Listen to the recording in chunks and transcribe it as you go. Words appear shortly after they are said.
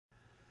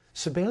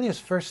Sibelius'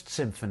 First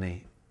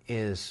Symphony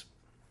is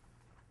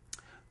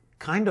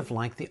kind of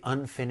like the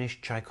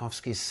unfinished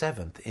Tchaikovsky's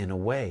Seventh in a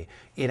way.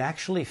 It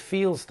actually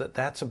feels that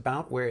that's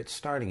about where it's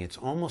starting. It's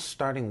almost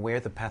starting where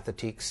the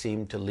Pathétique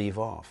seemed to leave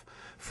off.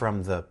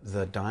 From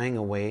the dying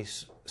away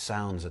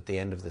sounds at the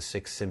end of the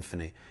Sixth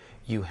Symphony,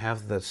 you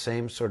have the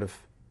same sort of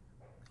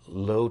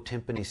low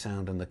timpani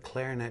sound and the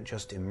clarinet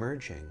just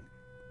emerging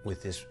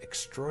with this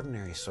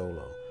extraordinary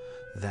solo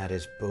that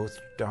is both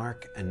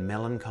dark and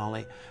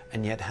melancholy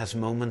and yet has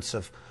moments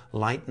of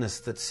lightness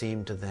that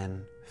seem to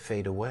then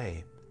fade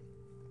away.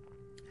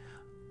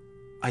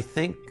 I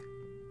think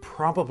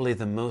probably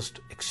the most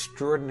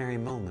extraordinary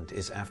moment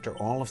is after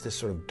all of this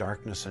sort of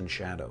darkness and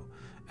shadow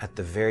at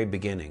the very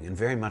beginning, and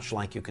very much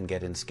like you can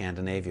get in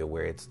Scandinavia,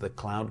 where it's the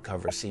cloud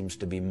cover seems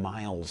to be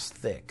miles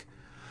thick.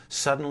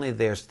 Suddenly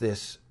there's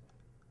this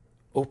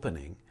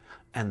opening,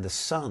 and the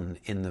sun,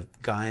 in the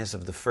guise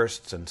of the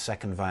first and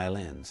second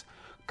violins,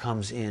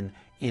 comes in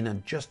a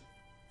just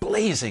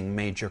blazing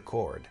major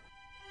chord.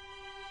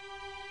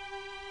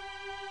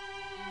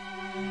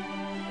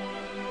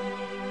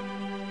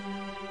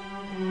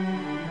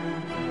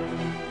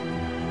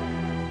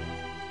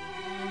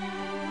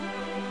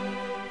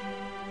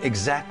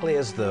 Exactly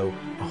as though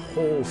a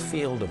whole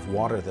field of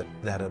water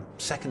that a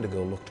second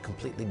ago looked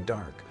completely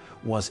dark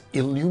was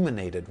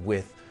illuminated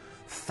with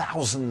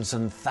thousands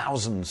and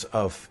thousands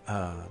of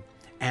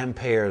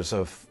amperes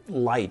of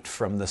light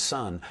from the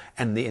sun,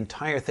 and the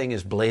entire thing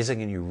is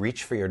blazing and you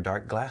reach for your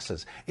dark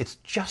glasses. It's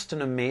just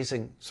an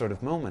amazing sort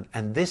of moment.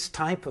 And this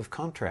type of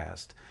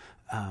contrast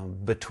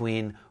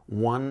between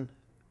one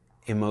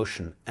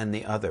emotion and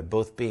the other,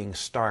 both being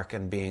stark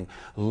and being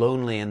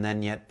lonely and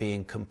then yet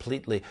being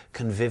completely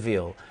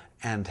convivial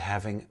and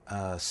having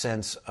a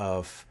sense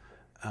of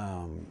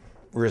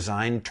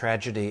resigned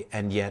tragedy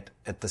and yet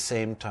at the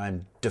same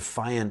time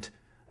defiant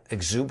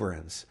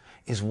exuberance,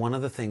 is one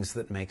of the things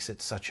that makes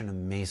it such an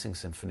amazing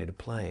symphony to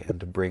play and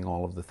to bring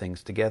all of the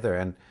things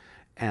together.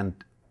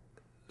 And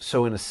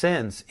so in a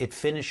sense, it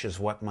finishes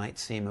what might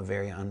seem a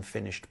very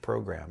unfinished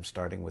program,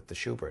 starting with the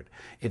Schubert.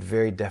 It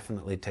very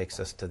definitely takes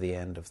us to the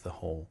end of the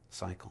whole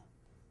cycle.